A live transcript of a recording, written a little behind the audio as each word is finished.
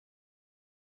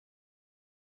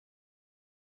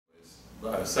2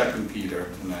 Peter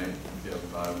tonight, if you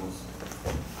have Bibles,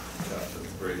 chapter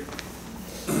 3.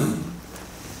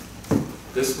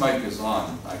 This mic is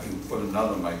on. I can put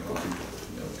another mic on.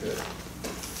 Okay.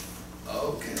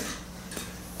 Okay.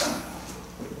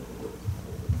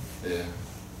 Yeah.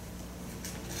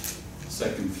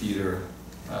 2 Peter,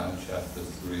 chapter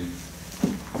 3.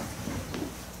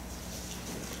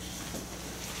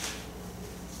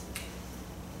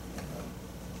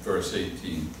 Verse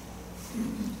 18.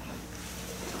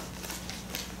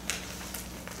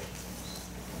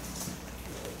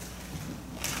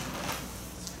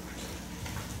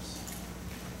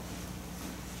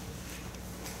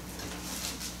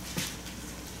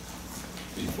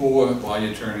 While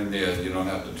you're turning there, you don't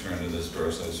have to turn to this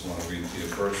verse. I just want to read to you.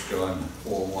 1 John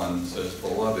 4:1 says,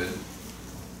 "Beloved,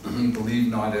 believe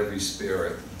not every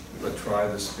spirit, but try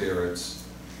the spirits,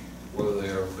 whether they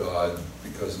are of God,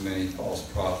 because many false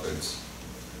prophets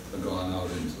have gone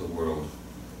out into the world."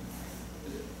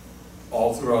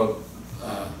 All throughout,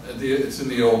 it's in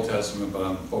the Old Testament, but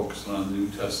I'm focusing on the New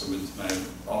Testament tonight.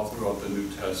 All throughout the New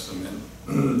Testament,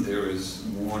 there is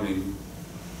warning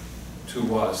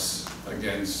to us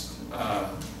against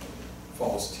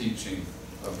false teaching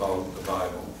about the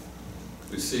Bible.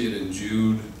 We see it in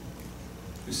Jude,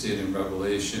 we see it in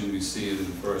Revelation, we see it in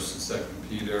 1st and 2nd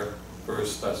Peter,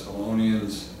 1st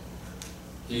Thessalonians,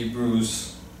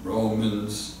 Hebrews,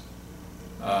 Romans,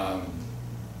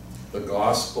 the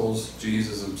Gospels.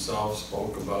 Jesus himself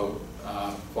spoke about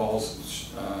false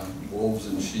wolves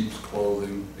in sheep's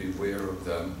clothing. Beware of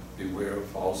them, beware of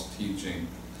false teaching.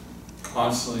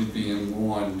 Constantly being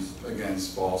warned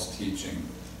against false teaching.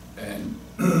 And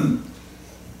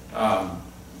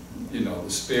the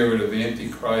spirit of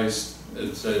Antichrist,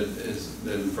 it said, is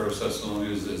in 1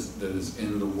 Thessalonians, that is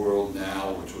in the world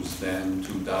now, which was then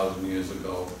 2,000 years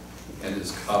ago, and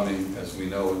is coming, as we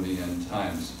know, in the end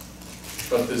times.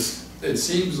 But it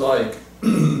seems like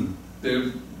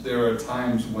there are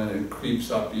times when it creeps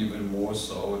up even more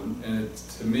so, and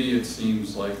to me it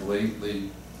seems like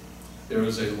lately there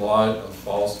is a lot of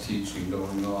false teaching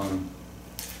going on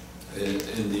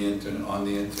on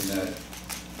the internet.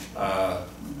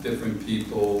 Different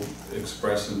people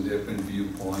expressing different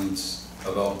viewpoints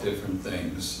about different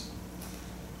things.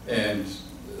 And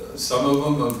some of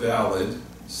them are valid,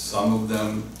 some of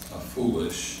them are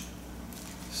foolish,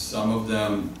 some of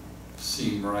them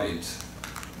seem right,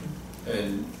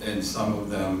 and some of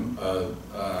them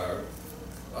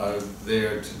are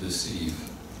there to deceive.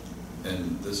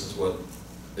 And this is what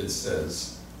it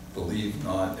says: believe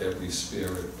not every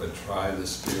spirit, but try the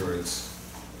spirits,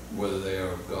 whether they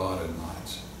are of God or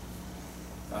not.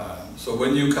 So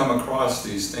when you come across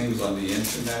these things on the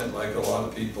internet, like a lot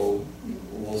of people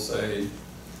will say,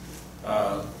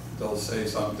 they'll say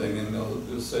something and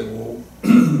they'll say, well,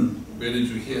 where did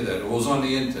you hear that? It was on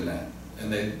the internet.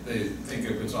 And they think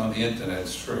if it's on the internet,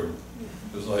 it's true.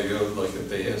 It's like if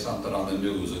they hear something on the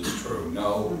news, it's true.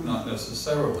 No, not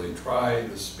necessarily. Try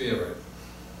the spirit.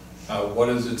 What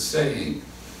is it saying?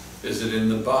 Is it in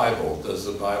the Bible? Does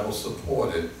the Bible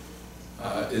support it?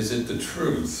 Is it the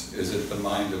truth? Is it the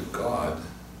mind of God?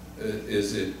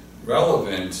 Is it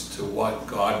relevant to what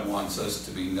God wants us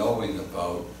to be knowing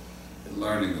about and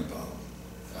learning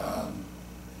about?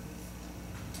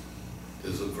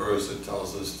 There's a verse that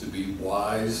tells us to be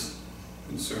wise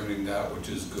concerning that which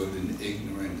is good and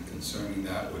ignorant concerning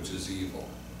that which is evil.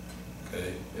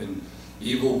 Okay? And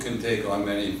evil can take on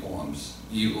many forms.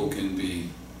 Evil can be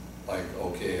like,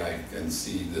 okay, I can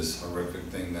see this horrific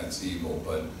thing that's evil,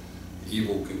 but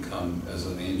evil can come as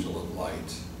an angel of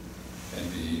light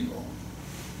and be evil.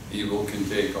 Evil can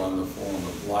take on the form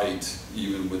of light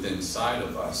even within inside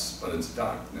of us, but it's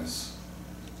darkness.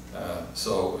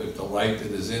 So if the light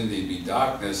that is in thee be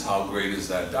darkness, how great is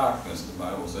that darkness, the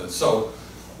Bible says. So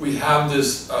we have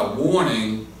this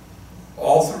warning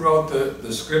all throughout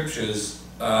the scriptures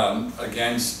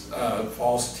against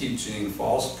false teaching,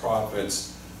 false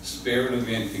prophets, spirit of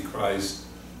Antichrist,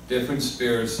 different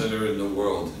spirits that are in the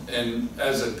world. And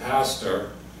as a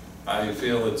pastor, I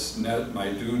feel it's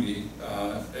my duty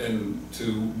and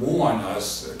to warn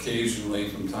us occasionally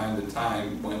from time to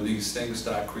time when these things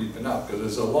start creeping up, because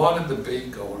there's a lot of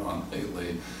debate going on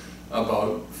lately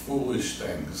about foolish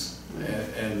things,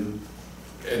 and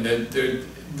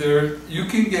that you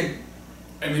can get.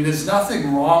 I mean, there's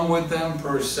nothing wrong with them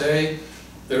per se.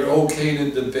 They're okay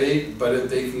to debate, but if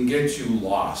they can get you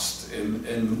lost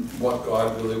in what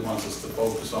God really wants us to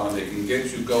focus on, they can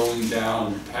get you going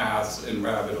down paths and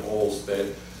rabbit holes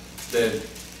that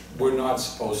we're not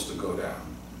supposed to go down.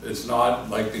 It's not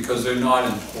like, because they're not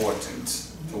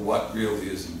important to what really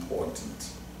is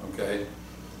important, okay?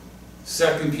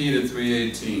 2 Peter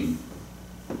 3:18,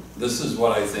 this is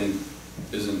what I think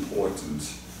is important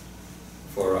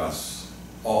for us.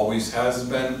 Always has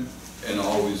been and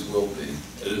always will be.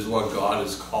 It is what God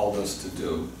has called us to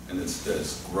do, and it's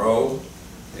this: grow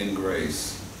in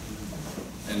grace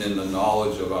and in the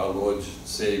knowledge of our Lord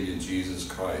Savior Jesus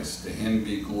Christ. To him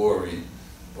be glory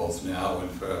both now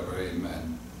and forever.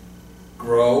 Amen.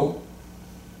 Grow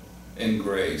in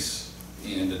grace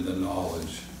and in the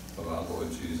knowledge of our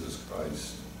Lord Jesus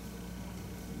Christ.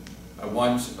 I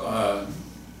want,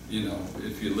 you know,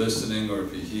 if you're listening or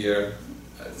if you're here,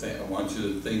 I want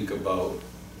you to think about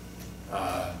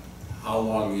how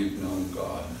long you've known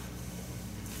God.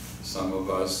 Some of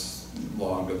us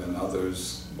longer than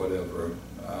others, whatever.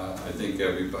 I think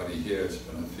everybody here has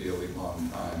been a fairly long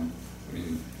time. I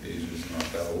mean, Asia's not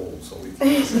that old, so we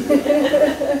can't say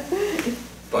that.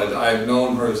 But I've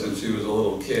known her since she was a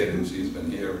little kid, and she's been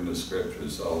here in the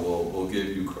scriptures, so we'll give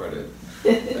you credit.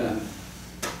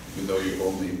 Even though you're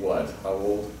only, what, how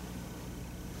old?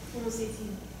 I was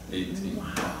 18. 18.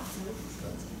 Wow.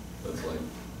 That's like,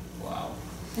 wow.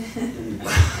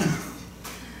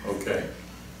 Okay.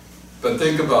 But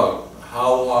think about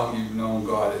how long you've known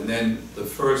God, and then the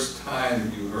first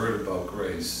time you heard about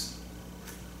grace,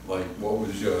 like what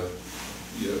was your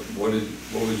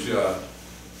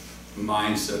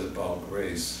mindset about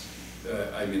grace?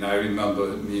 I mean, I remember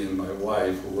me and my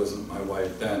wife, who wasn't my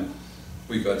wife then,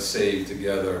 we got saved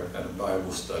together at a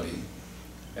Bible study.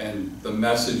 And the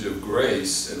message of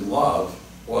grace and love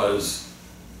was,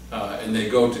 and they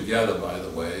go together, by the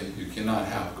way. You cannot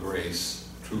have grace,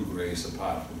 true grace,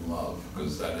 apart from love,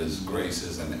 because that is, grace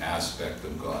is an aspect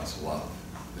of God's love.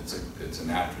 It's an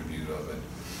attribute of it.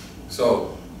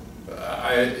 So,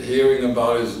 hearing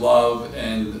about his love,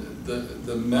 and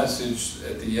the message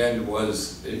at the end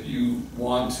was, if you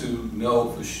want to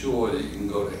know for sure that you can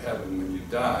go to heaven when you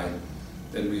die,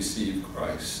 then receive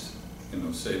Christ. You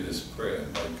know, say this prayer.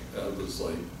 Like, I was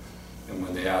like, and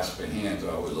when they asked for hands,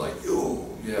 I was like, oh,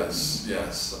 yes,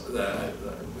 yes, that,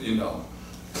 you know,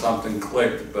 something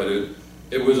clicked. But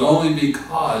it was only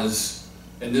because,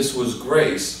 and this was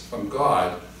grace from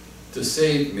God to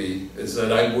save me, is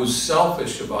that I was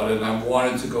selfish about it, and I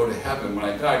wanted to go to heaven when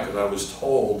I died, because I was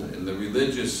told in the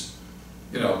religious,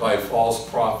 you know, by false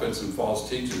prophets and false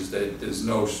teachers, that there's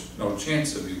no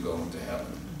chance of you going to heaven.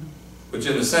 Which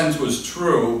in a sense was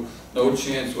true, no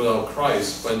chance without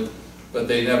Christ, but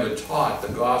they never taught the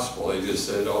gospel. They just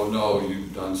said, oh no,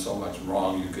 you've done so much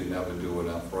wrong, you could never do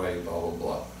enough right, blah,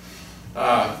 blah,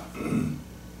 blah.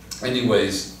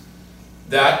 Anyways,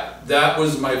 that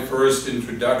was my first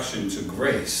introduction to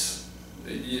grace.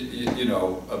 You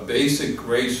know, a basic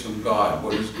grace from God.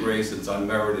 What is grace? It's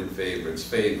unmerited favor. It's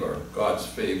favor, God's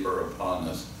favor upon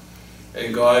us.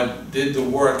 And God did the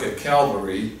work at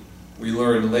Calvary. We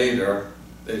learned later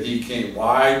that he came.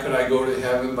 Why could I go to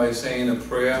heaven by saying a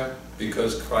prayer?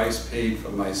 Because Christ paid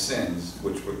for my sins,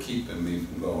 which were keeping me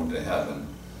from going to heaven.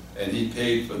 And he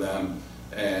paid for them.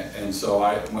 And so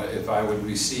if I would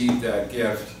receive that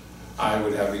gift, I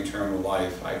would have eternal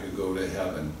life. I could go to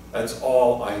heaven. That's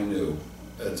all I knew.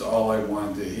 That's all I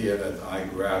wanted to hear, that I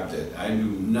grabbed it. I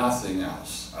knew nothing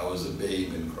else. I was a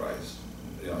babe in Christ.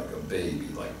 You know, like a baby,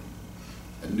 like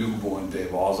a newborn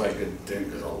babe. All I could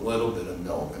think is a little bit of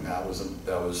milk, and that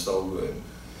was so good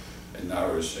and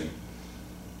nourishing.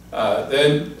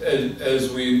 Then, as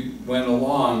we went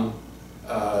along,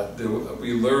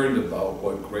 we learned about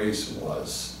what grace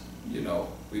was. You know,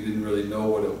 we didn't really know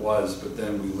what it was, but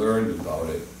then we learned about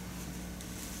it.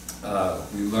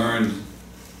 We learned,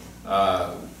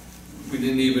 we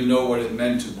didn't even know what it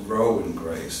meant to grow in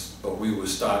grace, but we were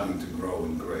starting to grow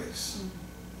in grace.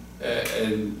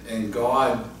 And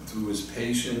God, through his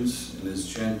patience and his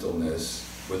gentleness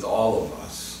with all of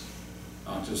us,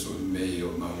 not just with me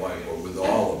or my wife, but with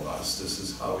all of us, this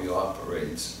is how he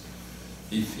operates.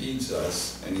 He feeds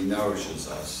us and he nourishes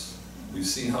us. We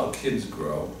see how kids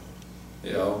grow.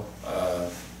 You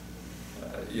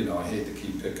know, I hate to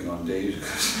keep picking on Deja,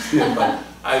 but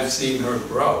I've seen her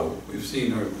grow. We've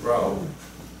seen her grow.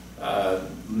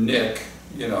 Nick,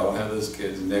 you know, Heather's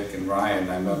kids, Nick and Ryan,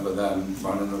 I remember them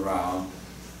running around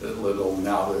little,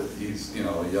 now that he's, you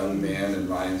know, a young man, and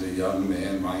Ryan's a young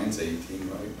man. Ryan's 18,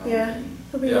 right? Yeah,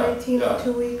 he'll be 19 in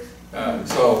 2 weeks.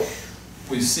 So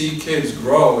we see kids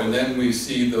grow, and then we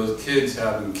see those kids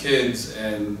having kids,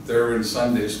 and they're in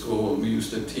Sunday school, and we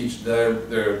used to teach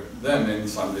them in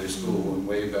Sunday school and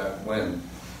way back when.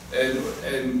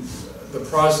 And the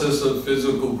process of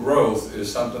physical growth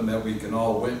is something that we can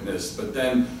all witness, but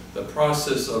then the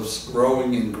process of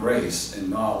growing in grace and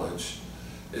knowledge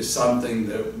is something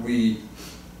that we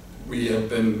have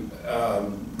been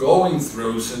going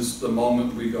through since the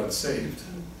moment we got saved.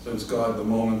 since the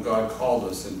moment God called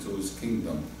us into His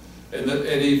kingdom. And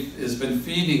He has been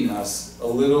feeding us a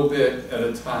little bit at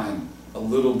a time, a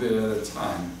little bit at a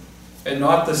time. And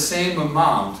not the same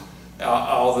amount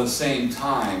all the same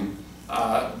time,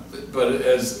 but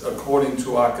as according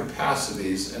to our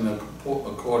capacities and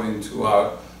according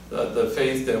to the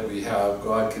faith that we have,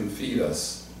 God can feed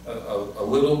us a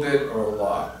little bit or a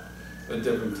lot at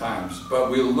different times.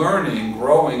 But we're learning,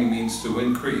 growing means to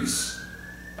increase,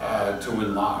 to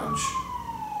enlarge.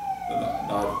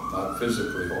 Not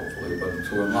physically, hopefully, but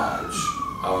to enlarge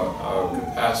our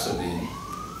capacity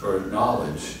for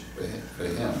knowledge for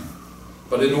Him.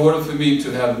 But in order for me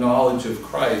to have knowledge of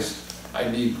Christ, I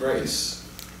need grace.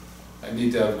 I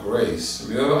need to have grace.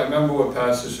 I remember what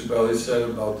Pastor Shabelli said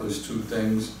about those two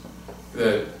things,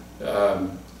 that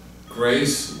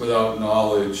grace without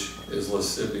knowledge is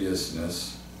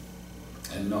lasciviousness,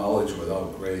 and knowledge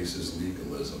without grace is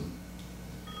legalism.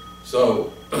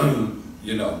 So,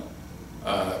 you know,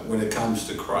 when it comes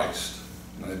to Christ,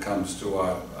 when it comes to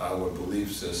our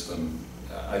belief system,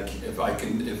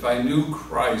 if I knew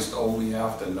Christ only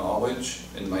after knowledge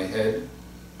in my head,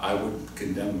 I would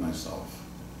condemn myself,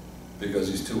 because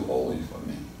He's too holy for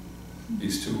me.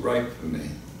 He's too right for me.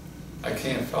 I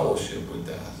can't fellowship with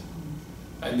that.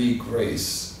 I need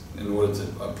grace in order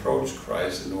to approach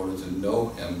Christ, in order to know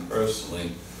Him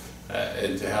personally,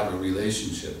 and to have a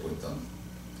relationship with Him.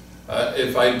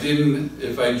 If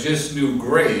I just knew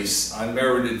grace,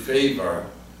 unmerited favor,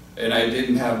 and I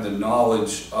didn't have the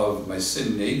knowledge of my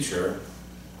sin nature,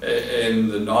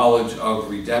 and the knowledge of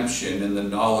redemption, and the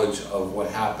knowledge of what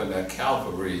happened at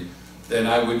Calvary, then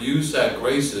I would use that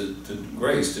grace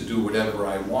to do whatever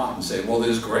I want and say, well,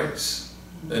 there's grace.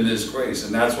 Then there's grace.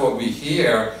 And that's what we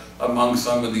hear among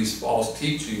some of these false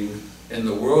teaching in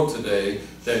the world today,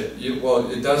 that,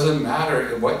 it doesn't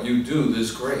matter what you do,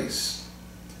 there's grace.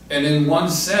 And in one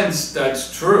sense,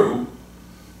 that's true.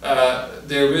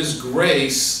 There is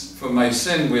grace for my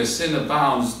sin. Where sin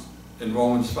abounds, in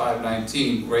Romans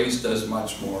 5:19, grace does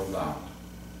much more abound.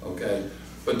 Okay?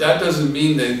 But that doesn't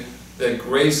mean that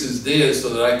grace is there so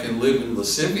that I can live in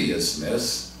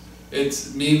lasciviousness.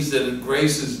 It means that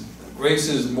grace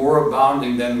is more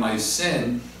abounding than my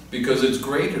sin, because it's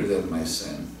greater than my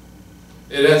sin.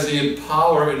 It has the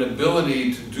power and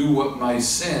ability to do what my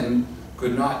sin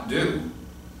could not do,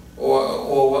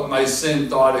 or what my sin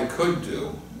thought it could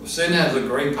do. Sin has a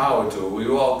great power to it. We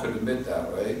all could admit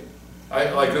that, right?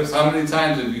 Like, how many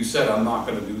times have you said, I'm not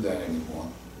going to do that anymore?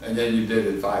 And then you did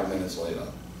it 5 minutes later,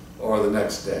 or the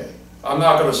next day. I'm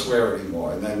not going to swear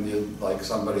anymore. And then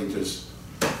somebody just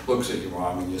looks at you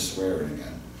wrong and you're swearing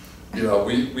again. You know,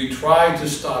 we try to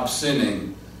stop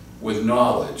sinning with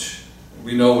knowledge.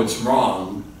 We know it's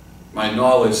wrong. My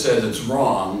knowledge says it's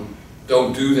wrong.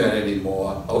 Don't do that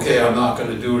anymore. Okay, I'm not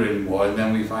going to do it anymore. And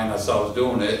then we find ourselves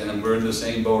doing it, and then we're in the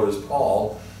same boat as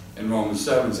Paul in Romans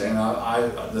 7, saying,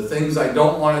 the things I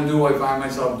don't want to do, I find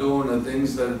myself doing. The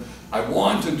things that I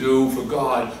want to do for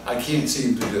God, I can't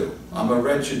seem to do. I'm a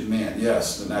wretched man.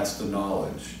 Yes, and that's the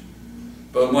knowledge.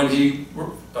 But when he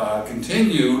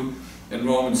continued in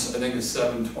Romans, I think it's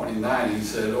 7:29, he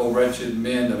said, "O wretched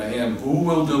man that I am, who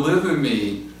will deliver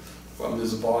me from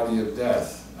this body of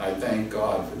death? I thank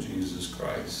God for Jesus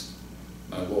Christ,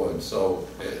 my Lord." So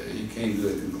he came to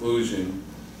the conclusion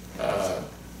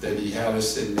that he had a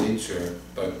sin nature,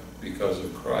 but because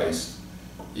of Christ,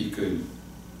 he could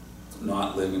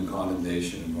not live in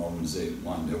condemnation in Romans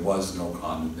 8:1. There was no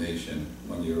condemnation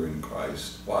when you're in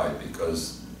Christ. Why?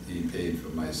 Because he paid for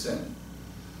my sin.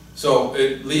 So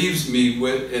it leaves me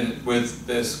with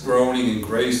this groaning in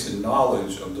grace and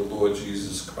knowledge of the Lord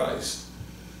Jesus Christ.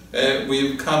 And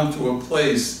we've come to a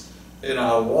place in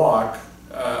our walk,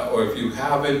 or if you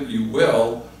haven't, you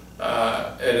will,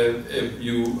 and if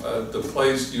you, the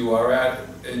place you are at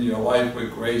in your life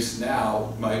with grace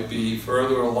now might be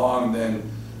further along than,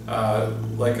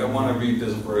 like I want to read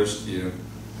this verse to you.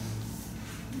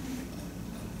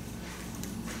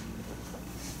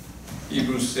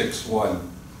 Hebrews 6:1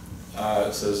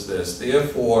 says this,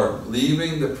 "Therefore,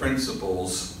 leaving the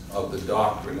principles of the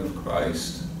doctrine of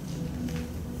Christ,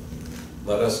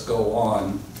 let us go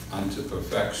on unto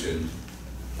perfection,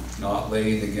 not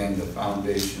laying again the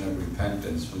foundation of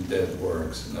repentance from dead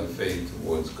works and of faith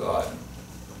towards God."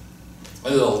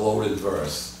 This is a loaded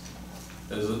verse.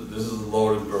 This is a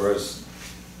loaded verse,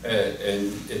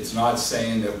 and it's not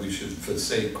saying that we should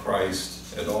forsake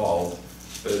Christ at all,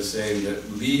 but it's saying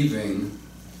that leaving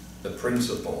the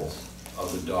principles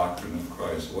of the doctrine of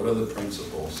Christ. What are the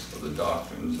principles of the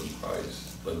doctrines of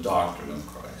Christ? The doctrine of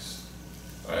Christ,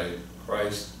 right?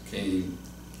 Christ came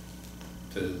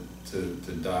to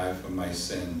die for my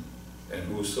sin and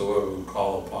whosoever will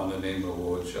call upon the name of the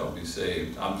Lord shall be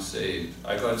saved. I'm saved.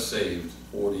 I got saved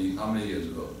 40, how many years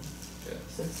ago? Yeah.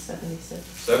 So 76.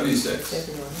 76.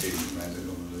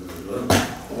 71.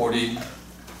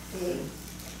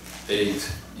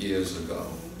 48 years ago.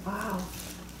 Wow.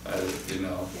 You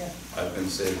know, Yeah. I've been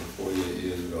saved 48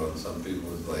 years ago, and some people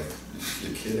was like,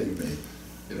 you're kidding me.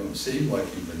 You don't seem like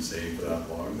you've been saved that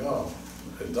long. No,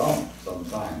 I don't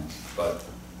sometimes, but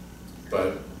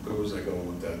where was I going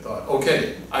with that thought?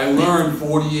 Okay, I learned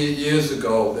 48 years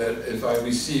ago that if I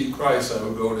received Christ, I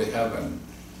would go to heaven.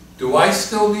 Do I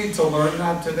still need to learn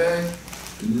that today?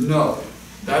 No.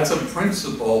 That's a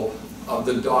principle of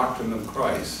the doctrine of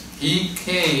Christ. He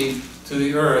came to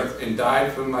the earth and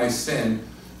died for my sin,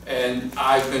 and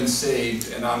I've been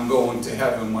saved, and I'm going to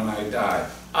heaven when I die.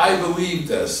 I believe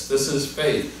this. This is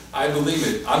faith. I believe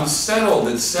it. I'm settled.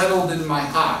 It's settled in my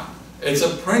heart. It's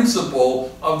a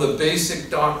principle of the basic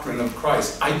doctrine of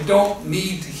Christ. I don't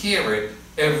need to hear it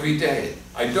every day.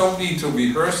 I don't need to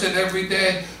rehearse it every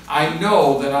day. I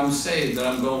know that I'm saved, that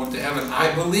I'm going to heaven.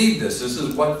 I believe this. This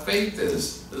is what faith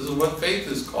is. This is what faith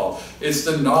is called. It's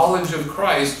the knowledge of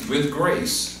Christ with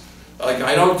grace. Like,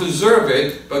 I don't deserve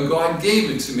it, but God gave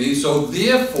it to me, so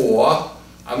therefore,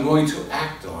 I'm going to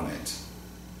act on it.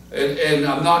 And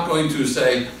I'm not going to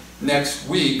say next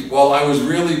week, well, I was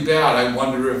really bad, I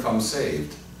wonder if I'm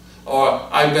saved. Or,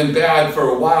 I've been bad for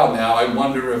a while now, I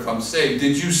wonder if I'm saved.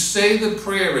 Did you say the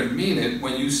prayer and mean it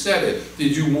when you said it?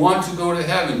 Did you want to go to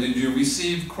heaven? Did you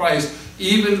receive Christ?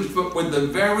 Even with the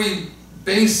very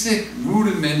basic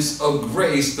rudiments of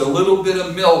grace, the little bit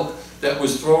of milk that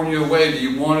was thrown your way, do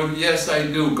you want to? Yes, I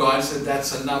do. God said,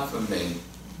 that's enough for me.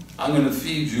 I'm going to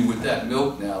feed you with that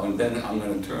milk now, and then I'm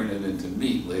going to turn it into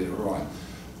meat later on.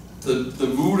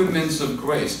 The rudiments of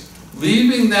grace.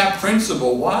 Leaving that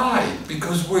principle, why?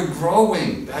 Because we're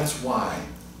growing, that's why.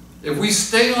 If we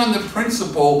stay on the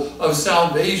principle of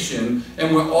salvation,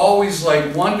 and we're always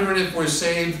like wondering if we're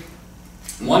saved,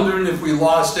 wondering if we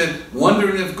lost it,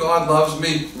 wondering if God loves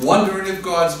me, wondering if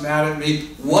God's mad at me,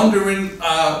 wondering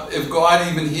if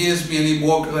God even hears me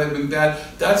anymore because I've been bad,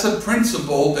 that's a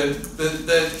principle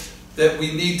that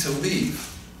we need to leave.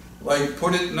 Like,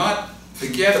 put it, not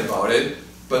forget about it,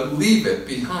 but leave it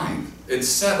behind. It's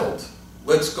settled.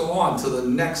 Let's go on to the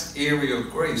next area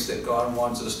of grace that God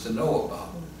wants us to know about,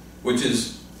 which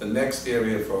is the next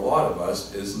area for a lot of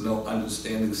us is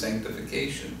understanding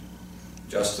sanctification,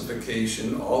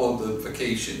 justification, all of the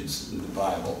vacations in the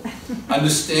Bible,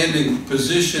 understanding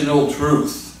positional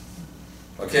truth.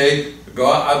 Okay,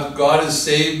 God has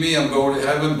saved me, I'm going to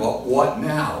heaven, but what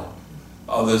now?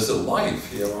 Oh, there's a life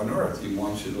here on earth He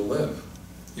wants you to live.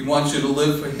 He wants you to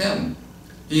live for Him.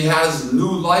 He has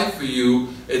new life for you.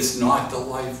 It's not the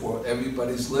life where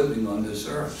everybody's living on this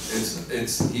earth.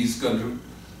 He's going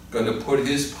to put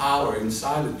His power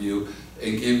inside of you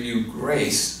and give you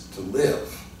grace to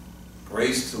live.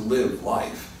 Grace to live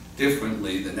life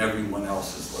differently than everyone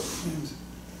else is living it.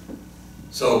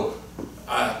 So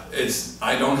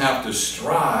I don't have to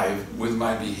strive with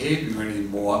my behavior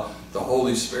anymore. The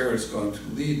Holy Spirit's going to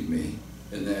lead me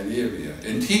in that area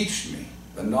and teach me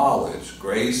the knowledge,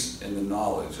 grace and the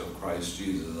knowledge of Christ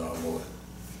Jesus our Lord.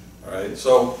 All right,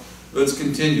 so let's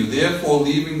continue. Therefore,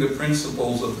 leaving the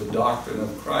principles of the doctrine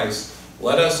of Christ,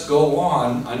 let us go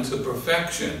on unto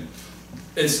perfection.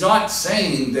 It's not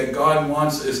saying that God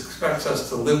expects us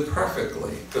to live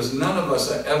perfectly, because none of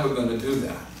us are ever going to do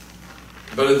that.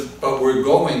 But we're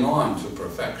going on to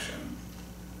perfection,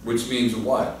 which means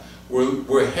what?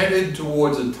 We're headed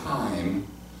towards a time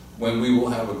when we will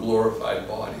have a glorified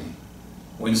body,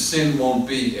 when sin won't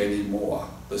be anymore.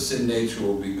 The sin nature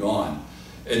will be gone.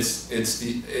 It's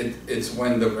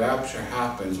when the rapture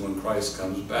happens, when Christ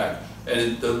comes back.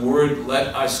 And the word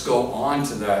 "let us go on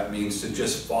to that" means to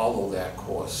just follow that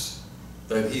course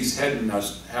that He's heading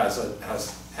us, has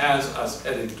us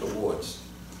headed towards.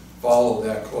 Follow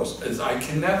that course. I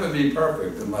can never be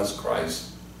perfect unless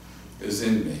Christ is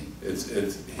in me.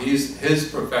 He's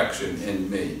His perfection in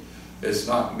me. It's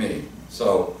not me.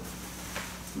 So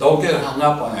don't get hung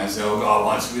up on that and say, oh, God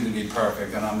wants me to be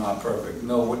perfect and I'm not perfect.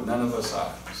 No, none of us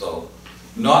are. So,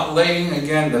 not laying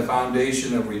again the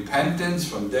foundation of repentance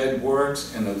from dead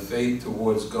works and of faith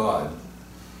towards God,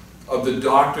 of the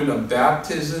doctrine of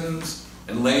baptisms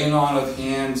and laying on of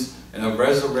hands and of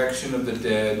resurrection of the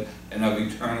dead and of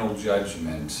eternal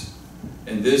judgment.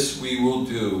 And this we will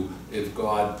do if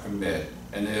God permit.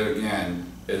 And there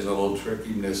again is a little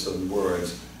trickiness of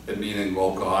words. Meaning,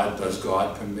 well, does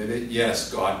God permit it? Yes,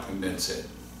 God permits it.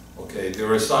 Okay, there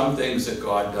are some things that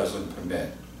God doesn't permit.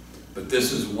 But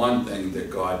this is one thing that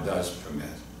God does permit.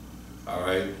 All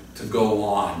right, to go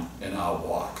on in our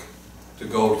walk. to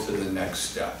go to the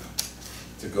next step,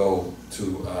 to go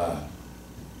to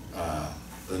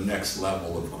the next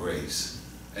level of grace.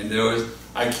 And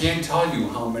I can't tell you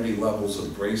how many levels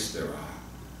of grace there are.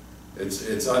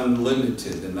 It's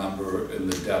unlimited, the number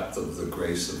and the depth of the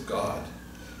grace of God.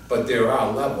 But there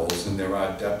are levels and there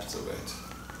are depths of it.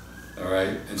 All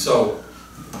right? And so,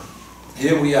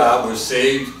 here we are, we're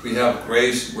saved, we have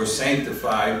grace, we're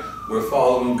sanctified, we're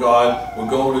following God, we're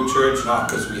going to church not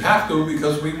because we have to,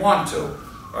 because we want to.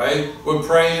 Right? We're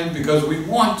praying because we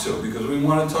want to, because we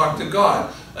want to talk to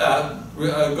God.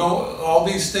 All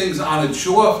these things aren't a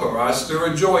chore for us,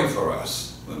 they're a joy for us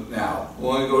now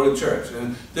when we go to church.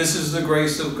 And this is the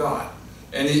grace of God.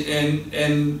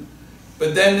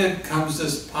 But then there comes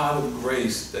this part of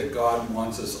grace that God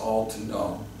wants us all to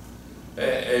know.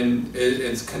 And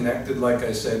it's connected, like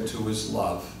I said, to His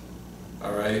love.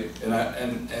 All right?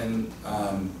 And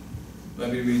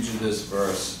let me read you this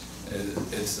verse.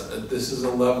 This is a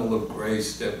level of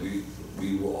grace that we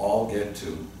will all get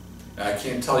to. I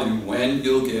can't tell you when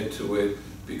you'll get to it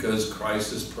because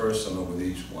Christ is personal with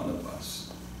each one of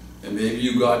us. And maybe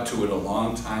you got to it a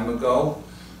long time ago.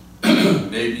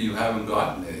 Maybe you haven't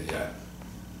gotten there yet.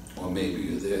 Or maybe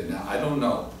you're there now. I don't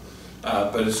know.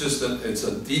 But it's just it's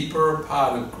a deeper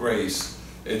part of grace.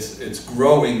 It's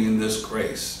growing in this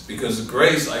grace. Because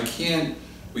grace,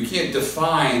 we can't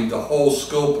define the whole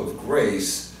scope of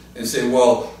grace and say,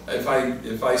 well,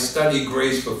 if I study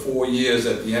grace for 4 years,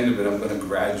 at the end of it, I'm going to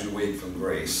graduate from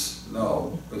grace.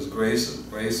 No, because grace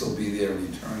will be there in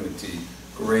eternity.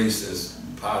 Grace is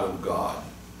part of God.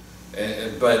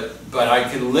 But I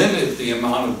can limit the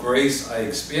amount of grace I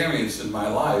experience in my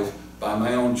life by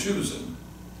my own choosing.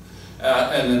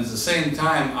 And at the same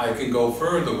time, I can go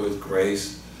further with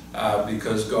grace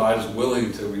because God is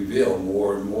willing to reveal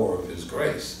more and more of His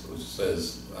grace, which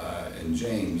says in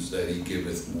James that He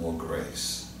giveth more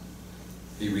grace.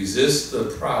 He resists the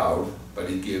proud, but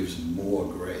He gives more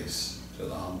grace to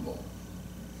the humble.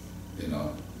 You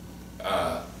know,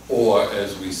 or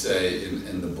as we say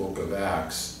in the book of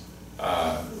Acts,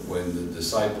 when the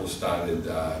disciples started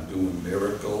doing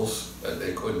miracles that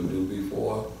they couldn't do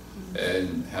before,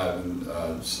 and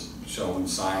showing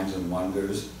signs and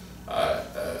wonders,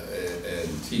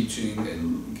 and teaching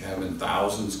and having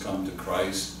thousands come to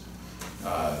Christ,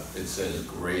 it says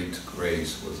great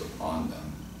grace was upon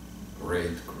them.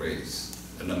 Great grace.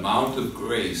 An amount of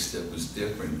grace that was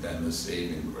different than the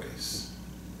saving grace.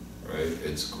 Right?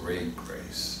 It's great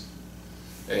grace.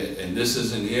 And this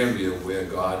is an area where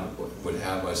God would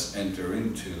have us enter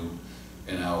into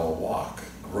in our walk.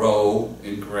 Grow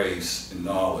in grace and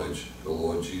knowledge of the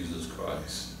Lord Jesus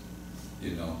Christ.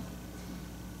 You know,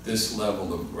 this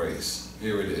level of grace.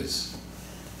 Here it is.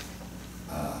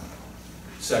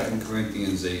 2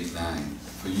 Corinthians 8:9.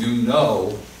 For you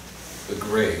know the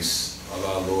grace of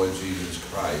our Lord Jesus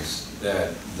Christ,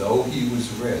 that though He was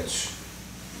rich,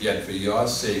 yet for your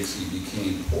sakes He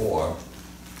became poor,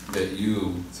 that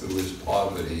you, through His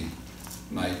poverty,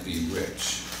 might be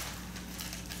rich.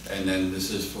 And then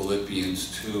this is Philippians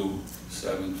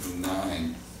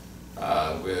 2:7-9,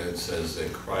 where it says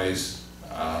that Christ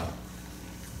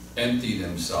emptied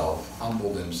Himself,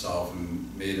 humbled Himself, and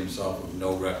made Himself of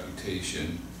no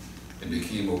reputation, and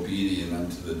became obedient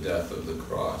unto the death of the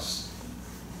cross.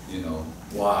 You know,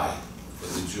 why? For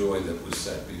the joy that was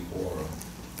set before Him.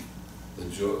 The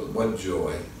joy, what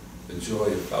joy? The joy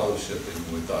of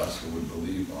fellowshipping with us who would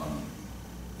believe on Him.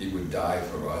 He would die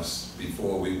for us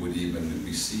before we would even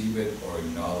receive it or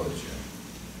acknowledge it.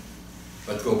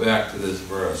 Let's go back to this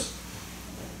verse.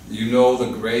 You know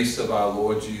the grace of our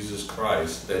Lord Jesus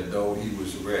Christ, that though He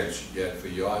was rich, yet for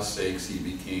your sakes He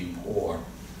became poor,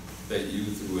 that you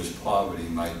through His poverty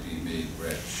might be made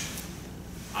rich.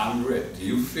 I'm rich. Do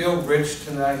you feel rich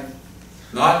tonight?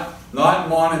 Not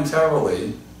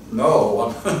monetarily.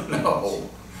 No, no.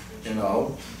 You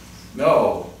know,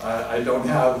 no. I don't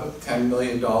have $10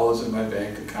 million in my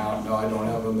bank account. No, I don't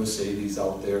have a Mercedes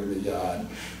out there in the yard.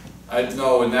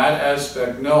 No, in that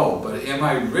aspect, no. But am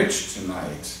I rich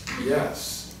tonight?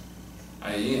 Yes,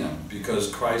 I am, because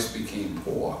Christ became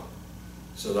poor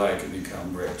so that I can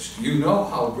become rich. You know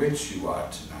how rich you are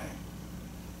tonight.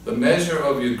 The measure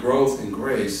of your growth in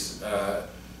grace,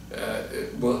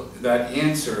 well, that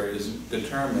answer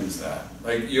determines that.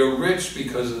 Like, you're rich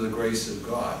because of the grace of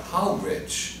God. How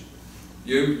rich?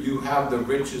 You have the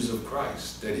riches of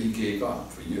Christ that He gave up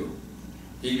for you.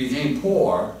 He became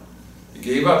poor. He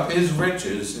gave up His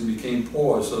riches and became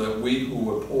poor so that we who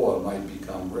were poor might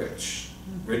become rich.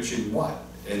 Rich in what?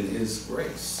 In His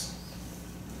grace.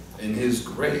 In His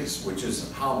grace, which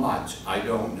is how much? I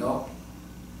don't know.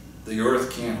 The earth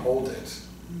can't hold it.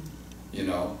 You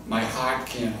know, my heart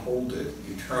can't hold it.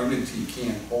 Eternity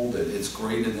can't hold it. It's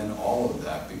greater than all of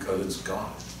that because it's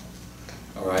God.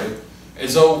 All right? And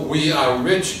so we are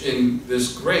rich in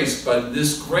this grace, but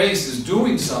this grace is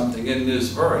doing something in this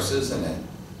verse, isn't it?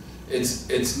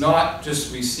 It's not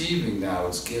just receiving now,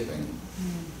 it's giving.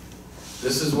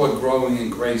 This is what growing in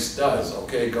grace does,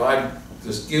 okay? God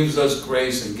just gives us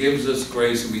grace and gives us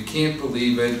grace, and we can't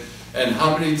believe it. And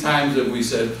how many times have we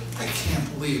said, I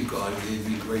can't believe God gave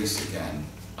me grace again.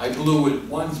 I blew it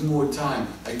one more time.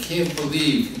 I can't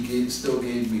believe He still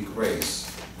gave me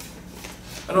grace.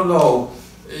 I don't know,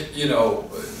 you know,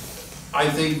 I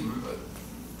think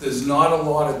there's not a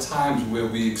lot of times where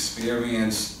we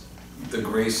experience the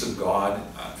grace of God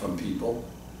from people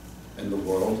in the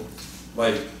world.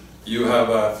 Like, you have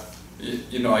a,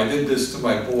 you know, I did this to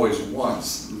my boys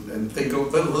once, and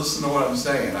listen to what I'm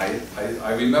saying.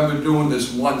 I remember doing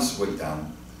this once with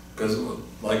them, because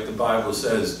like the Bible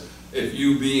says, if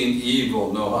you being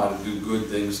evil know how to do good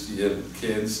things to your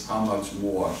kids, how much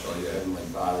more shall your heavenly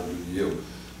Father do to you?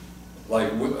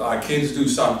 Like, our kids do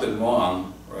something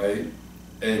wrong, right?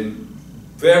 And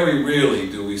very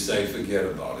rarely do we say, forget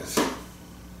about it.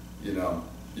 You know,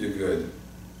 you're good.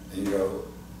 And you go,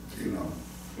 you know,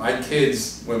 my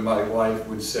kids, when my wife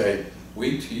would say,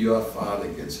 wait till your father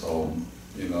gets home,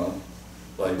 you know,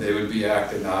 like they would be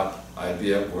acting up, I'd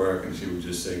be at work, and she would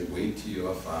just say, wait till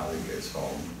your father gets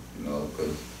home, you know,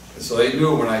 because, so they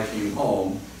knew when I came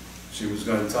home, she was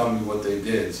going to tell me what they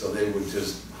did, so they would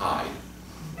just hide,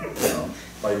 you know,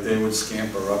 like they would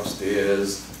scamper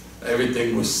upstairs,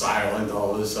 everything was silent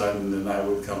all of a sudden, and I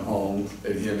would come home,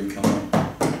 they'd hear me come up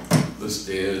the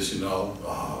stairs, you know,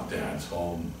 oh, Dad's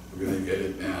home. We're going to get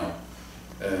it now.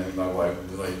 And my wife would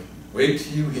be like, wait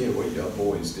till you hear what your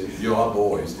boys did today,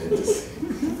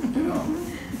 you know.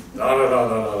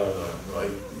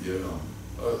 Like, you know,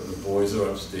 the boys are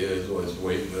upstairs, always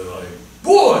waiting, they're like,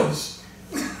 boys!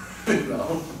 You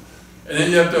know. And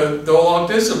then you have to dole out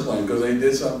discipline because they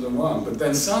did something wrong. But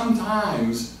then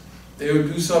sometimes they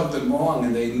would do something wrong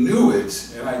and they knew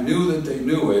it, and I knew that they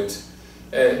knew it,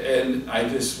 and I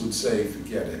just would say,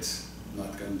 forget it. I'm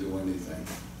not going to do anything.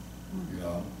 You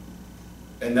know,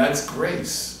 and that's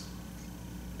grace.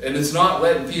 And it's not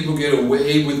letting people get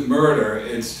away with murder,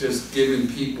 it's just giving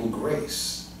people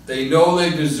grace. They know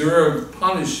they deserve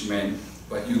punishment,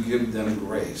 but you give them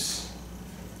grace.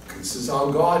 This is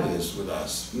how God is with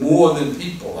us, more than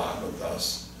people are with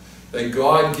us. That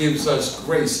God gives us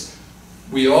grace.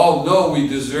 We all know we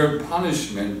deserve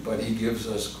punishment, but He gives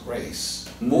us grace.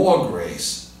 More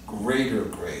grace, greater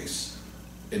grace.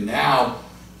 And now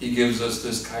He gives us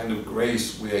this kind of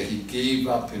grace where He gave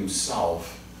up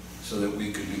Himself so that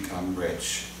we could become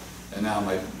rich. And now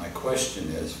my question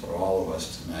is, for all of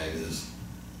us tonight, is,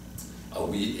 are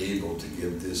we able to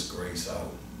give this grace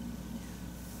out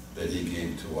that He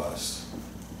gave to us?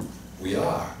 We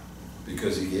are,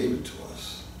 because He gave it to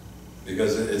us.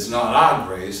 Because it's not our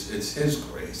grace, it's His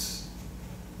grace.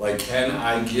 Like, can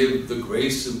I give the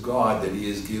grace of God that He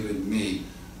has given me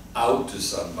out to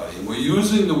somebody? And we're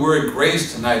using the word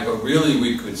grace tonight, but really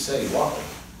we could say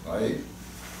love, right?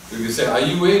 We could say, are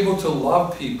you able to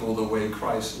love people the way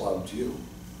Christ loved you?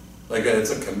 Like,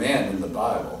 it's a command in the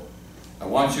Bible. I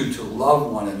want you to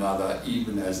love one another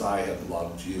even as I have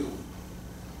loved you.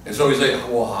 And so we say,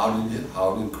 well,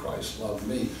 how did Christ love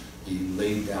me? He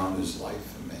laid down His life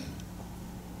for me.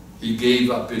 He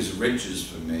gave up His riches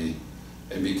for me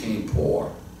and became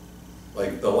poor.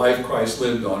 Like, the life Christ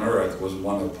lived on earth was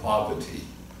one of poverty.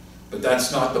 But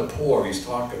that's not the poor He's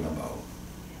talking about.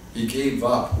 He gave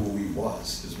up who He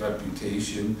was, His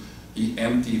reputation. He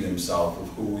emptied Himself of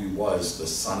who He was, the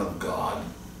Son of God,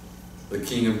 the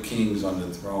King of Kings on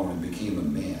the throne, and became a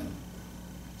man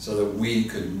so that we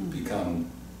could become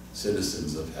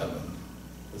citizens of heaven.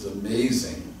 It's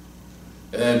amazing.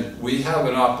 And we have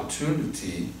an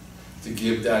opportunity to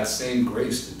give that same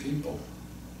grace to people.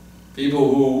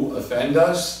 People who offend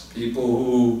us, people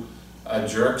who are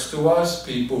jerks to us,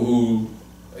 people who,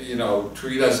 you know,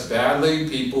 treat us badly,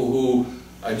 people who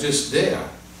are just there.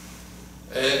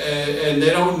 And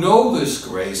they don't know this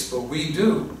grace, but we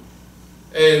do.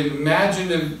 And imagine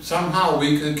if somehow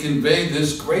we could convey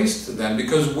this grace to them,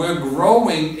 because we're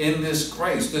growing in this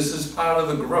grace. This is part of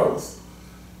the growth.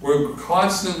 We're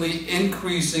constantly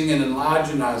increasing and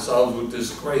enlarging ourselves with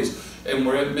this grace. And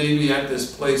we're maybe at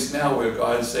this place now where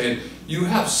God is saying, you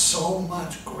have so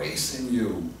much grace in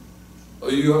you.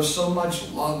 Or you have so much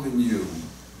love in you.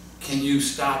 Can you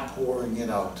start pouring it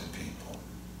out to people?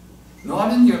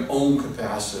 Not in your own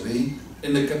capacity,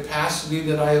 in the capacity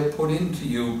that I have put into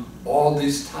you all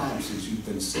these times since you've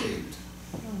been saved.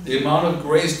 The amount of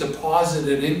grace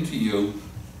deposited into you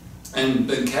and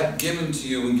been kept given to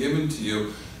you and given to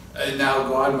you. And now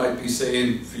God might be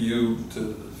saying for you,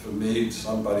 for me,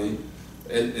 somebody,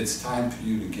 it's time for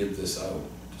you to give this out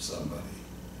to somebody.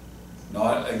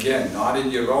 Not, again, not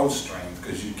in your own strength,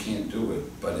 because you can't do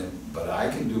it, but I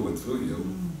can do it through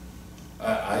you.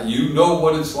 You know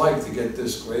what it's like to get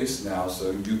this grace now,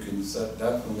 so you can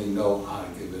definitely know how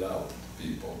to give it out to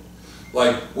people.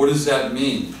 Like, what does that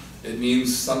mean? It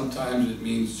means, sometimes it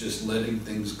means just letting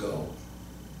things go.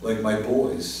 Like my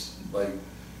boys, like,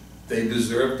 they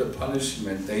deserved the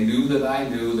punishment. They knew that I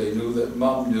knew, they knew that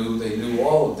Mom knew, they knew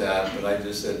all of that, but I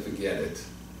just said, forget it.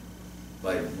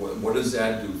 Like, what does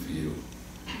that do for you?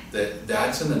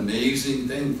 That's an amazing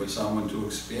thing for someone to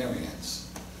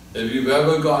experience. If you've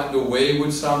ever gotten away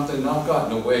with something, not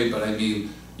gotten away, but I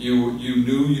mean, you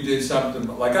knew you did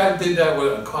something, like I did that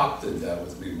with, a cop did that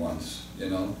with me once, you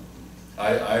know?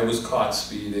 I was caught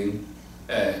speeding,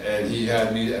 and he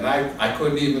had me, and I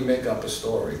couldn't even make up a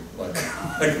story. Like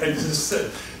I just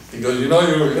said, he goes, you know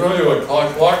you were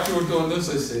clocked, you were doing this?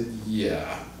 I said,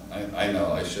 yeah, I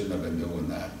know, I shouldn't have been doing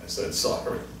that. I said,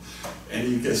 sorry. And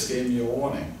he just gave me a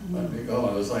warning. Let me go.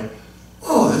 I was like,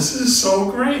 oh, this is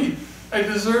so great. I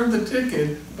deserved the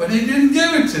ticket, but he didn't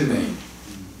give it to me.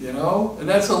 You know? And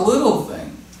that's a little thing.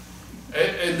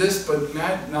 But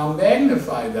now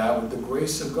magnify that with the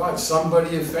grace of God.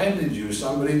 Somebody offended you,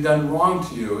 somebody done wrong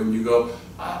to you, and you go,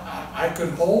 I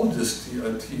could hold this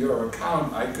to your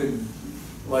account. I could,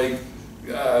 like,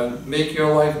 make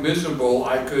your life miserable.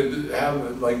 I could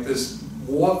have, like, this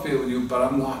warfare with you, but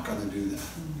I'm not going to do that.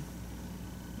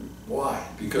 Why?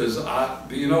 Because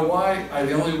you know why?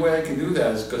 The only way I can do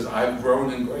that is because I've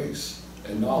grown in grace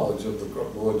and knowledge of the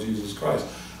Lord Jesus Christ.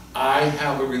 I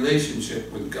have a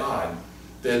relationship with God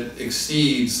that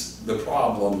exceeds the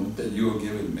problem that you have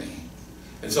given me.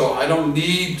 And so I don't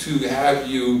need to have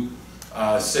you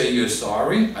say you're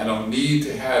sorry. I don't need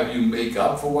to have you make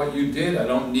up for what you did. I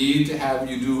don't need to have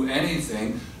you do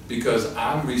anything, because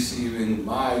I'm receiving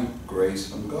my grace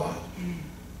from God,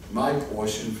 my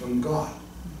portion from God.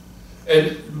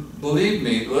 And believe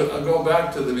me, I'll go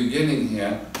back to the beginning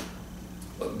here.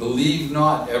 Believe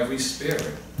not every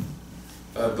spirit.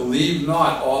 Believe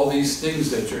not all these things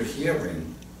that you're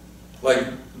hearing.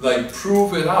 Like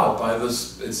prove it out by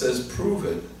this. It says prove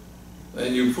it,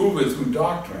 and you prove it through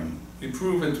doctrine. You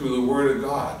prove it through the Word of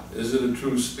God. Is it a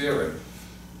true spirit?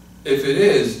 If it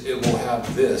is, it will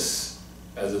have this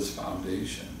as its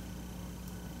foundation.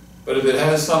 But if it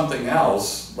has something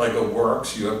else, like a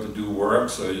works, you have to do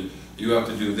works, or you have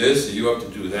to do this, or you have to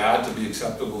do that to be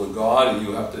acceptable to God, and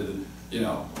you have to, you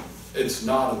know, it's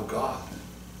not of God.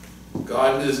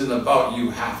 God isn't about you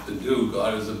have to do.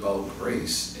 God is about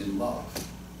grace and love.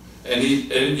 And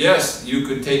yes, you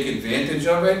could take advantage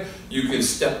of it. You can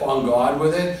step on God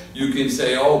with it. You can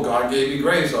say, oh, God gave me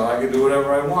grace, so I can do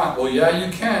whatever I want. Well, yeah,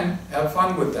 you can. Have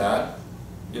fun with that.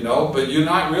 You know, but you're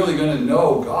not really going to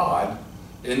know God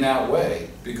in that way.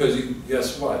 Because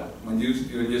guess what? When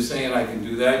you're saying I can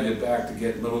do that, you're back to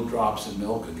getting little drops of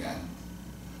milk again.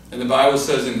 And the Bible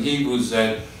says in Hebrews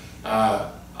that,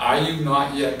 are you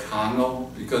not yet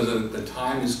carnal? Because the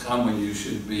time has come when you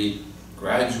should be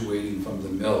graduating from the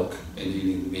milk and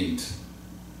eating meat.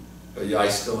 But yeah, I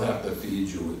still have to feed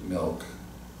you with milk.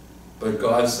 But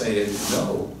God's saying,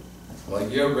 no.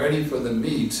 Like, you're ready for the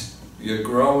meat. You're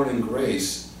growing in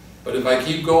grace. But if I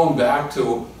keep going back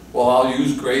to, well, I'll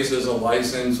use grace as a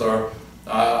license, or,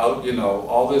 you know,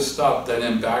 all this stuff, then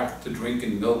I'm back to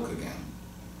drinking milk again.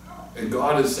 And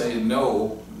God is saying,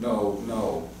 no, no,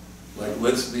 no. Like,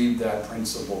 let's leave that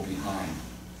principle behind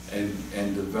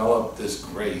and develop this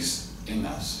grace in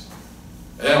us.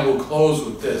 And we'll close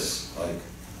with this. Like,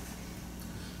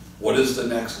 what is the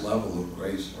next level of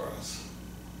grace for us?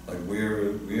 Like, where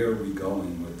are we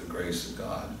going with the grace of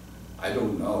God? I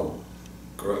don't know.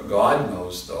 God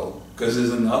knows, though, because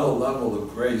there's another level of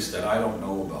grace that I don't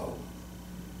know about.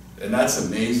 And that's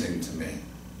amazing to me.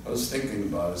 I was thinking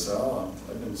about it. So, oh,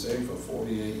 I've been saved for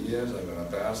 48 years. I've been a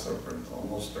pastor for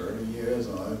almost 30 years.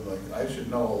 And I'm like, I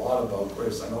should know a lot about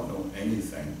grace. I don't know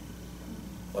anything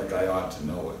like I ought to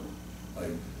know it.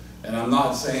 Like, and I'm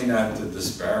not saying that to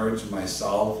disparage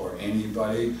myself or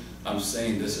anybody. I'm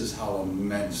saying this is how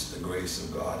immense the grace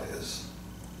of God is.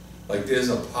 Like, there's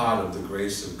a part of the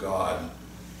grace of God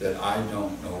that I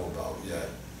don't know about yet.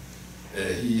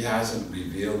 He hasn't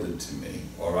revealed it to me,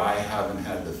 or I haven't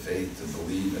had the faith to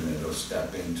believe in it or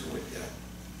step into it yet.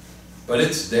 But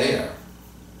it's there.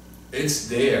 It's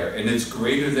there, and it's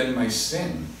greater than my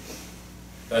sin.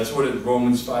 That's what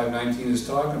Romans 5:19 is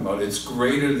talking about. It's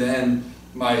greater than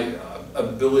my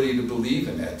ability to believe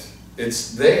in it.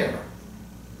 It's there.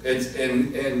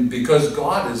 And because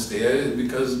God is there,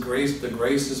 because the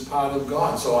grace is part of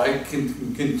God. So I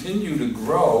can continue to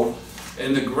grow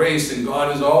in the grace, and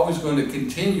God is always going to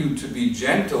continue to be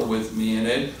gentle with me in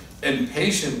it, and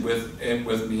patient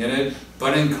with me in it,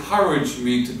 but encourage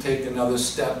me to take another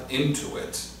step into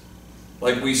it.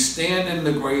 Like we stand in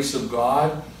the grace of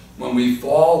God. When we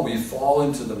fall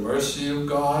into the mercy of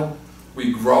God.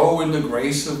 We grow in the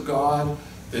grace of God.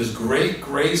 There's great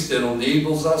grace that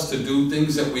enables us to do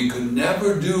things that we could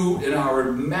never do in our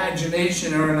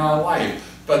imagination or in our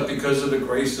life. But because of the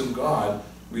grace of God,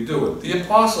 we do it. The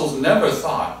apostles never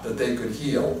thought that they could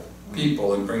heal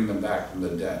people and bring them back from the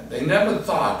dead. They never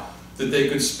thought that they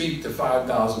could speak to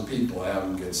 5,000 people and have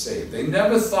them get saved. They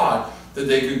never thought that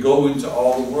they could go into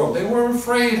all the world. They were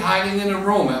afraid, hiding in a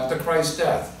room after Christ's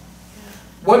death.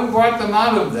 What brought them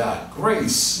out of that?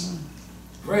 Grace.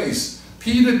 Grace.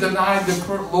 Peter denied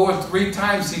the Lord 3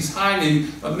 times. He's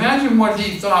hiding. Imagine what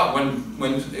he thought when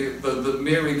the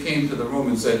Mary came to the room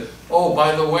and said, "Oh,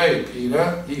 by the way,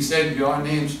 Peter," he said your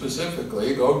name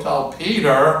specifically, "go tell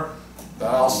Peter that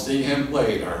I'll see him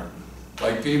later."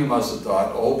 Like Peter must have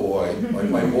thought, "Oh boy," like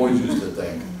my boys used to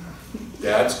think,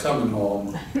 "Dad's coming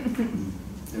home."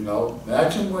 You know,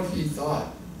 imagine what he thought.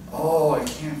 Oh, I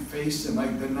can't face him. I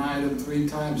denied him 3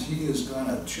 times. He is going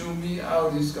to chew me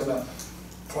out. He's going to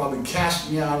probably cast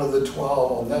me out of the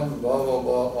 12. I'll never, blah, blah,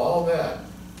 blah, all that.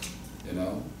 You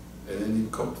know? And then he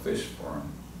cooked fish for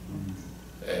him.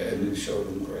 And he showed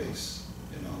him grace.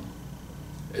 You know?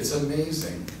 It's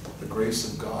amazing, the grace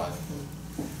of God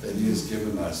that he has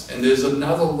given us. And there's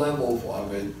another level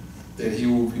of it that he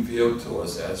will reveal to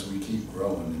us as we keep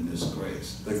growing in this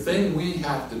grace. The thing we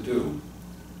have to do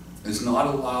is not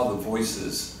allow the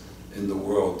voices in the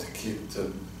world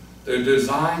to they're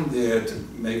designed there to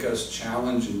make us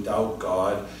challenge and doubt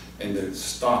God and to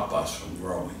stop us from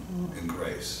growing in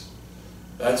grace.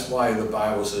 That's why the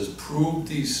Bible says, prove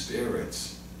these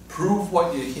spirits. Prove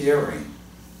what you're hearing.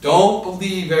 Don't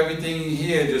believe everything you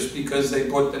hear just because they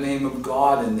put the name of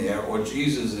God in there or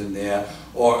Jesus in there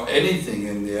or anything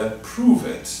in there. Prove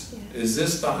it. Yeah. Is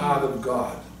this the heart of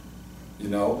God? You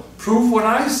know, prove what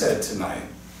I said tonight.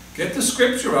 Get the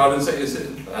scripture out and say, is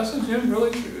it, Pastor Jim, really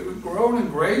grown in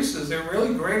grace? Is there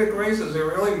really greater grace? Is there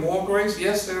really more grace?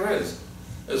 Yes, there is.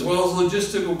 As well as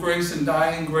logistical grace and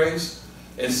dying grace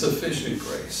and sufficient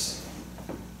grace.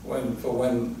 When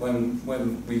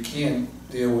we can't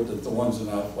deal with the thorns in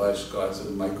our flesh, God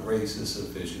says, my grace is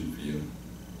sufficient for you.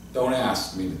 Don't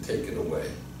ask me to take it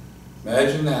away.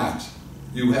 Imagine that.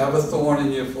 You have a thorn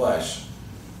in your flesh.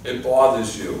 It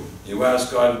bothers you. You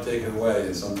ask God to take it away,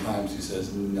 and sometimes he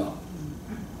says, no.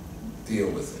 Deal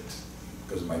with it,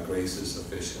 because my grace is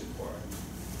sufficient for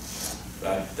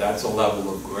it. That's a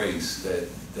level of grace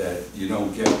that you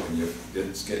don't get when you're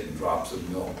just getting drops of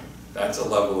milk. That's a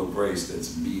level of grace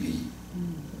that's meaty.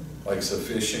 Like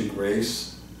sufficient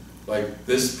grace. Like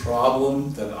this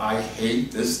problem that I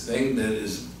hate, this thing that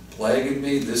is plaguing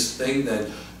me, this thing that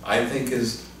I think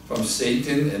is from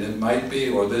Satan, and it might be,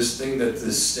 or this thing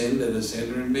this sin that is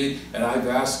hindering me, and I've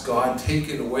asked God, take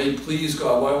it away, please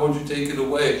God, why won't you take it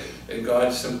away? And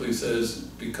God simply says,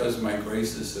 because my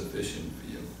grace is sufficient for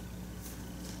you.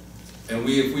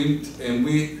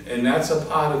 And that's a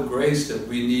part of grace that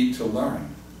we need to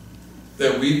learn.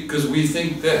 Because we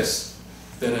think this,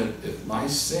 that if my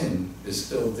sin is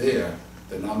still there,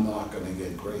 then I'm not going to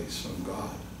get grace from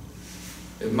God.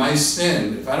 If my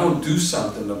sin, if I don't do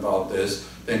something about this,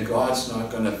 then God's not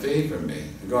going to favor me.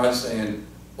 And God's saying,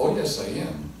 oh yes I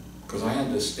am, because I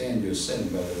understand your sin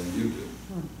better than you do.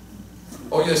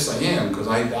 Oh yes I am, because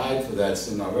I died for that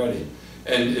sin already.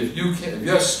 And if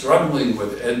you're struggling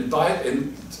with it, and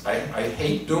I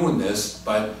hate doing this,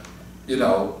 but you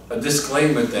know, a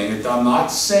disclaimer thing. I'm not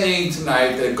saying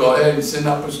tonight that go ahead and send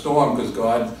up a storm because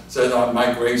God says, oh,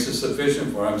 my grace is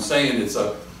sufficient for it. I'm saying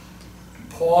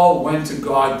Paul went to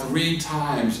God 3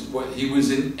 times. He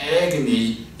was in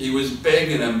agony. He was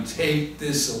begging him, take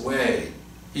this away.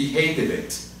 He hated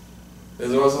it. It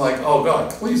wasn't like, oh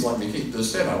God, please let me keep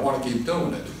this sin. I want to keep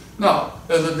doing it. No,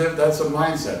 that's a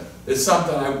mindset. It's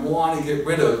something I want to get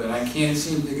rid of and I can't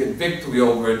seem to get victory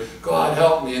over it. God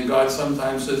help me. And God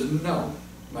sometimes says, no,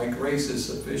 my grace is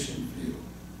sufficient for you.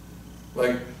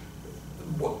 Like,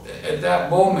 at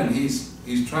that moment,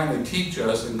 he's trying to teach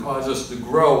us and cause us to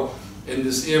grow in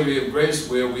this area of grace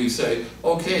where we say,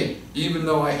 okay, even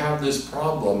though I have this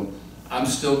problem, I'm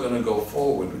still going to go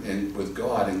forward with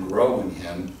God and grow in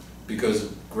Him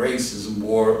because grace is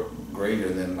greater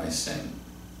than my sin.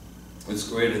 It's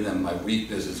greater than my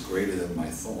weakness. It's greater than my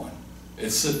thorn.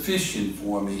 It's sufficient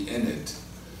for me in it.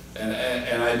 And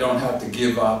I don't have to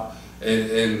give up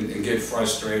and get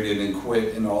frustrated and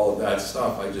quit and all of that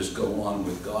stuff. I just go on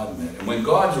with God in it. And when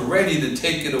God's ready to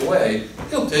take it away,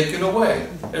 He'll take it away.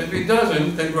 And if He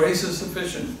doesn't, then grace is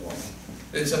sufficient for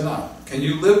me. It's enough. Can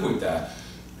you live with that?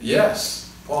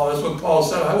 Yes. Paul, that's what Paul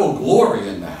said. I will glory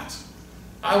in that.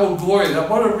 I will glory in that.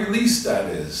 What a release that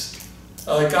is.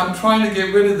 Like, I'm trying to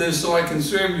get rid of this so I can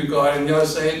serve you, God, and you're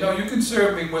saying, no, you can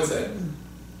serve me with it.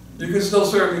 You can still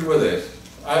serve me with it.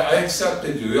 I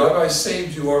accepted you. I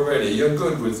saved you already. You're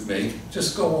good with me.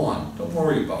 Just go on. Don't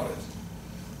worry about it.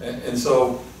 And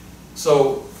so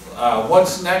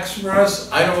what's next for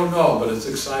us? I don't know, but it's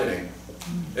exciting.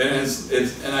 And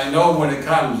and I know when it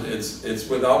comes, it's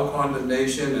without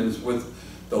condemnation, and it's with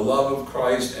the love of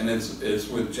Christ, and it's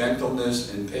with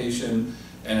gentleness and patience,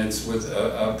 and it's with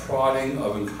a prodding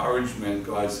of encouragement.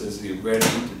 God says, you're ready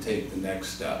to take the next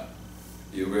step.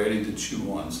 You're ready to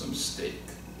chew on some steak.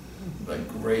 Like,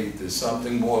 great, there's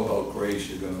something more about grace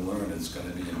you're going to learn. It's going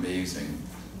to be amazing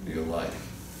for your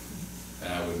life.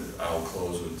 And I'll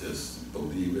close with this.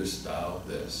 Believest thou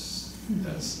this?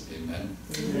 Yes. Amen.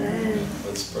 Amen.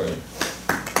 Let's pray.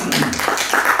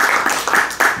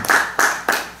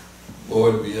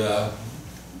 Lord,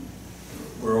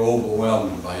 we're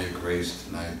overwhelmed by your grace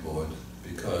tonight, Lord,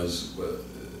 because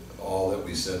all that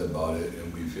we said about it,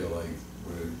 and we feel like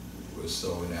we're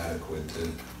so inadequate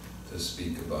to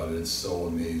speak about it. It's so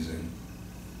amazing.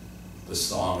 The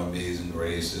song "Amazing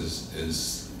Grace"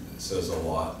 says a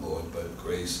lot, Lord, but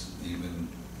grace, even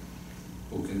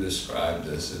who can describe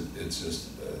this? It's just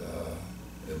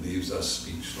it leaves us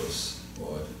speechless,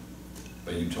 Lord.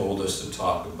 But you told us to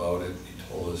talk about it. You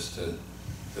told us to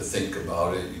think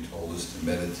about it. You told us to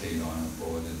meditate on it,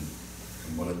 Lord,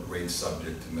 and what a great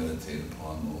subject to meditate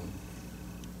upon, Lord.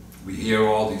 We hear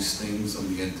all these things on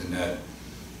the internet,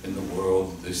 in the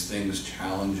world, these things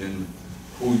challenging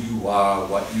who you are,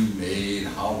 what you made,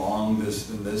 how long this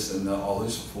and this, and all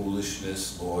this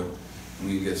foolishness, Lord. And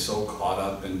we get so caught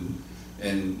up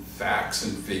in facts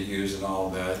and figures and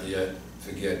all that, yet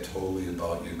forget totally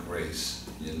about your grace,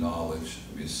 your knowledge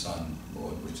of your Son,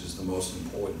 Lord, which is the most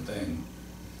important thing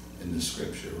in the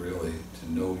Scripture, really,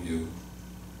 to know you,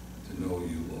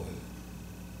 Lord.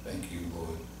 Thank you,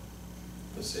 Lord,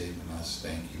 for saving us.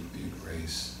 Thank you for your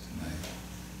grace tonight.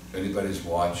 If anybody's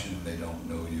watching and they don't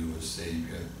know you as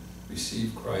Savior,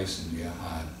 receive Christ into your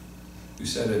heart. You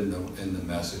said in the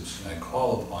message, and I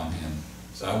call upon Him.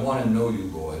 So I want to know you,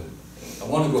 Lord. I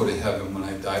want to go to heaven when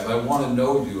I die, but I want to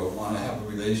know you. I want to have a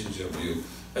relationship with you.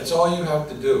 That's all you have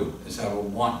to do, is have a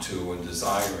want to, a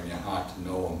desire in your heart to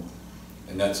know Him.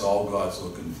 And that's all God's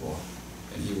looking for.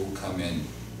 And He will come in,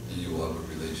 and you will have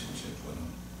a relationship with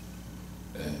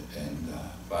Him. And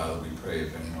Father, we pray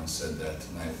if anyone said that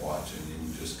tonight watching, you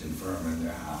would just confirm in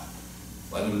their heart.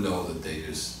 Let them know that they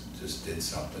just did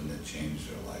something that changed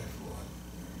their life, Lord.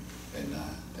 And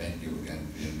thank you again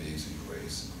for your amazing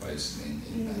grace. In Christ's name,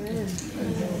 amen. Amen.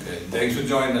 Okay, thanks for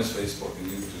joining us, Facebook and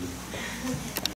YouTube.